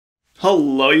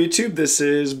Hello YouTube, this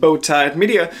is Bowtied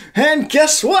Media, and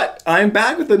guess what? I'm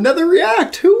back with another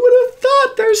react. Who would have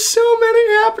thought? There's so many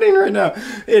happening right now.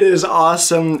 It is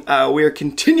awesome. We are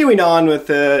continuing on with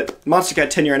the Monster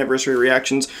Cat 10-year anniversary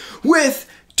reactions with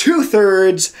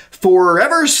Two-Thirds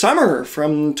Forever Summer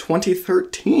from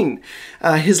 2013.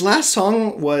 His last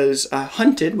song was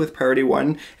Hunted with Priority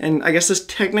 1, and I guess this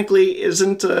technically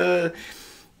isn't a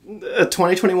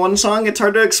 2021 song. It's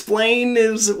hard to explain.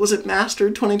 Was it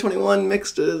mastered 2021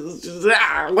 mixed?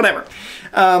 Whatever.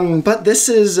 But this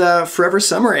is Forever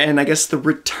Summer, and I guess the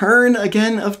return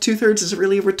again of Two-Thirds. Is it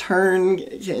really a return?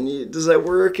 Does that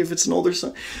work if it's an older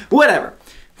song? Whatever.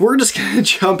 We're just gonna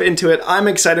jump into it. I'm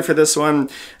excited for this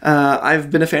one. I've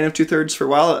been a fan of Two-Thirds for a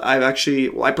while.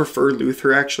 I prefer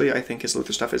Luther actually. I think his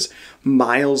Luther stuff is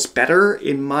miles better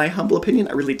in my humble opinion.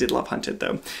 I really did love Hunted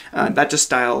though. That just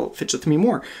style fits with me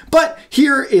more. But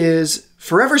here is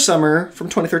Forever Summer from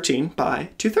 2013 by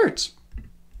Two-Thirds.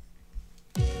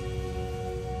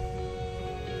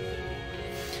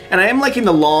 And I am liking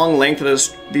the long length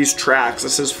of these tracks.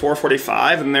 This is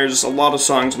 4:45, and there's a lot of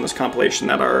songs on this compilation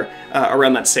that are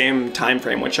around that same time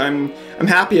frame, which I'm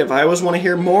happy of. I always want to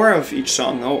hear more of each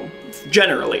song, though,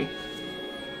 generally.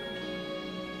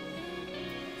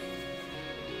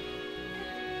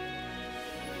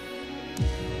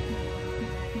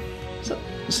 So,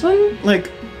 some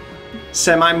like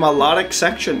semi-melodic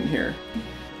section here.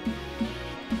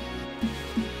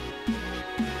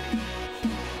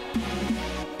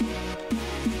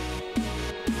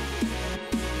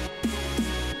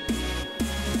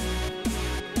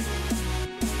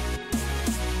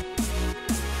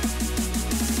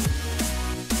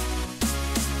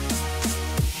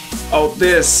 Oh,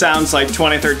 this sounds like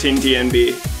 2013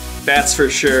 DNB. That's for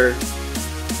sure.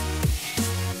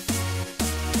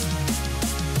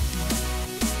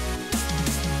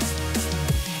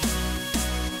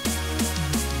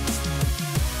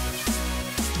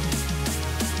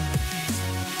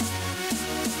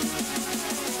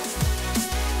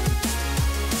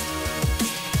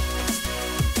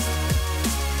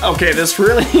 Okay, this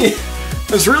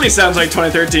really sounds like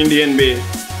 2013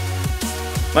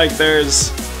 DNB. Like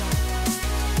there's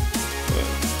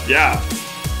yeah.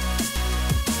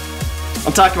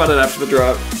 I'll talk about it after the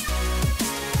drop.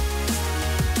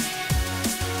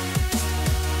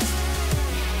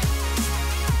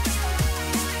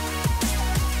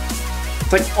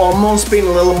 It's like almost being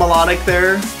a little melodic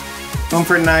there. Going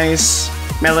for a nice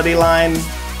melody line.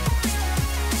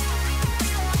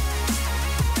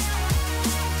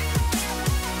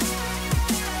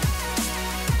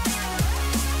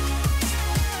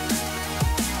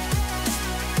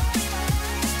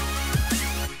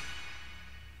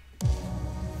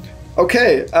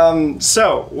 Okay,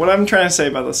 so what I'm trying to say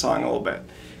about the song a little bit,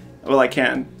 well I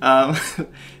can,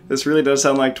 this really does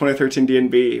sound like 2013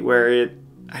 DNB, where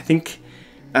I think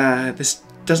this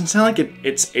doesn't sound like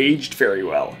it's aged very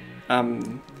well.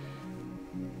 I'm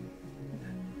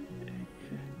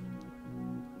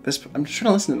just trying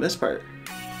to listen to this part.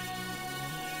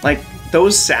 Like,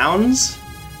 those sounds,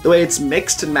 the way it's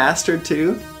mixed and mastered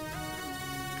too.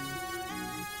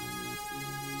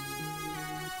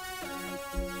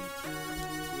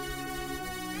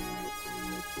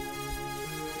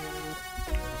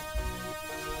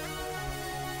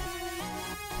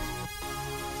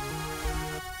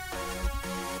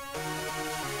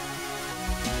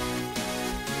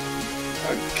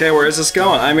 Okay, where is this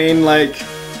going? I mean, like,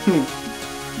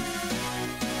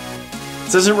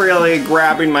 This isn't really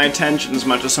grabbing my attention as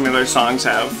much as some of the other songs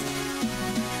have.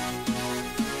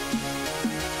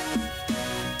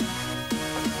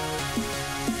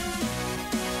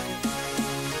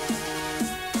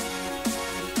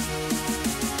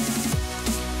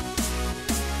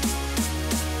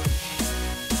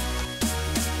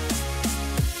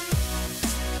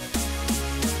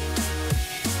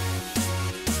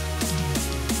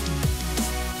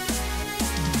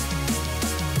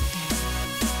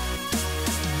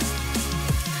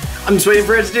 I'm just waiting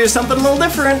for it to do something a little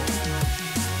different.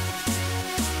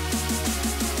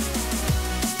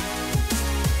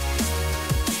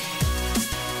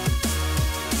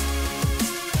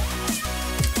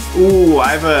 Ooh, I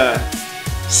have a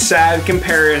sad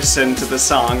comparison to the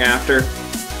song after.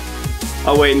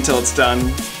 I'll wait until it's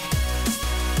done.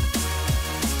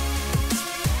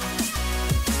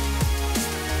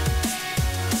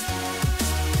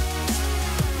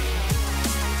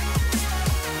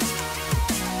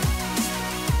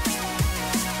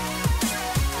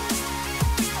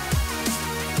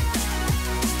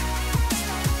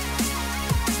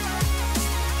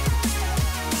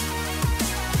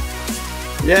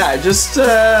 Yeah, just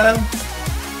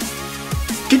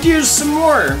Could use some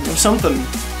more of something.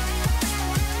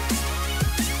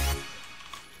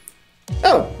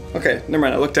 Oh, okay, never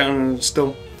mind. I looked down and it's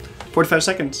still 45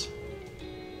 seconds.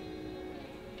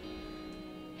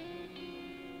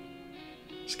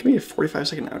 Just give me a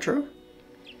 45-second outro.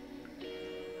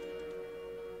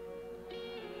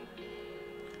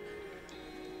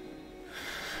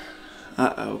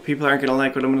 Uh-oh, people aren't gonna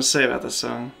like what I'm gonna say about this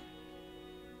song.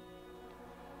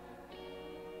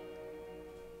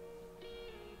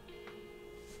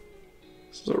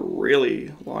 This is a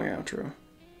really long outro.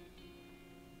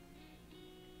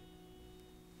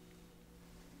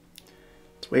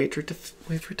 Let's wait for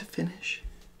it to finish.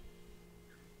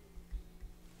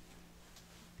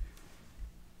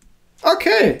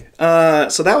 Okay,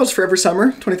 so that was Forever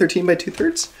Summer, 2013 by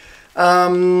TWOTHIRDS.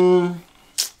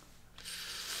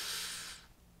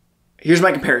 Here's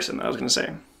my comparison, I was going to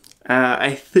say.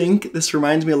 I think this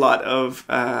reminds me a lot of,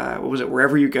 what was it,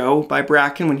 Wherever You Go by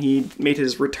Bracken when he made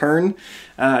his return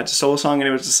to solo song, and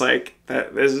it was just like,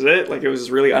 this is it? Like, it was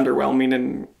really underwhelming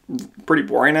and pretty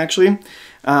boring, actually.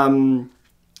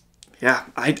 Yeah,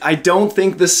 I don't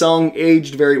think this song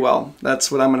aged very well.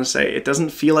 That's what I'm going to say. It doesn't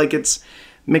feel like it's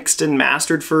mixed and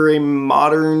mastered for a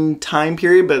modern time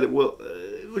period, but it will,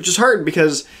 which is hard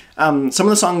because some of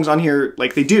the songs on here,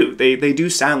 like they do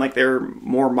sound like they're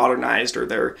more modernized or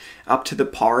they're up to the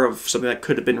par of something that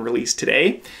could have been released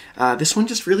today. This one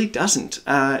just really doesn't.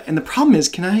 And the problem is,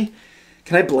 can I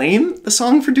blame the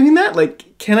song for doing that?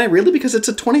 Like, can I really? Because it's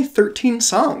a 2013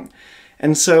 song.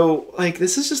 And so, like,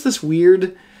 this is just this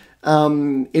weird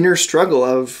inner struggle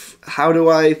of how do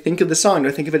I think of the song? Do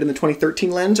I think of it in the 2013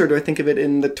 lens or do I think of it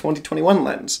in the 2021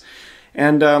 lens?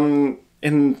 And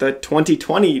in the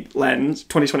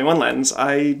 2021 lens,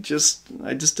 I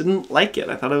just didn't like it.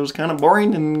 I thought it was kind of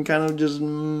boring and kind of just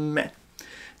meh.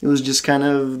 It was just kind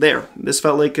of there. This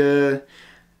felt like a,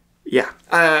 yeah.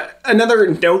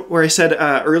 Another note where I said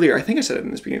earlier, I think I said it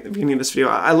in the beginning of this video,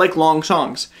 I like long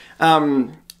songs.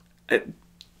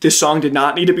 This song did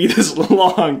not need to be this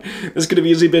long. This could have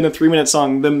easily been a 3-minute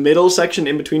song. The middle section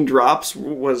in between drops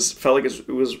felt like it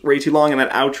was way too long, and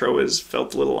that outro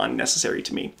felt a little unnecessary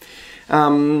to me.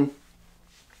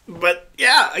 But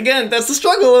yeah, again, that's the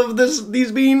struggle of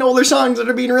these being older songs that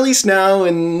are being released now,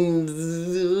 and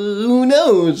who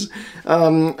knows?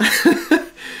 But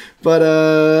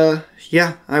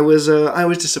yeah, I was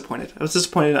disappointed. I was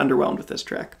disappointed and underwhelmed with this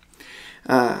track.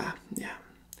 Yeah.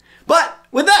 But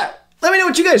with that, let me know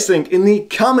what you guys think in the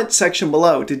comment section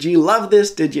below. Did you love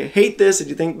this? Did you hate this? Did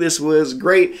you think this was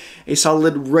great? A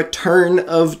solid return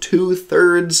of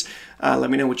TWOTHIRDS? Let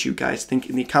me know what you guys think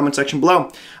in the comment section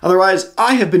below. Otherwise,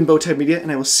 I have been Bowtied Media,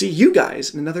 and I will see you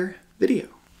guys in another video.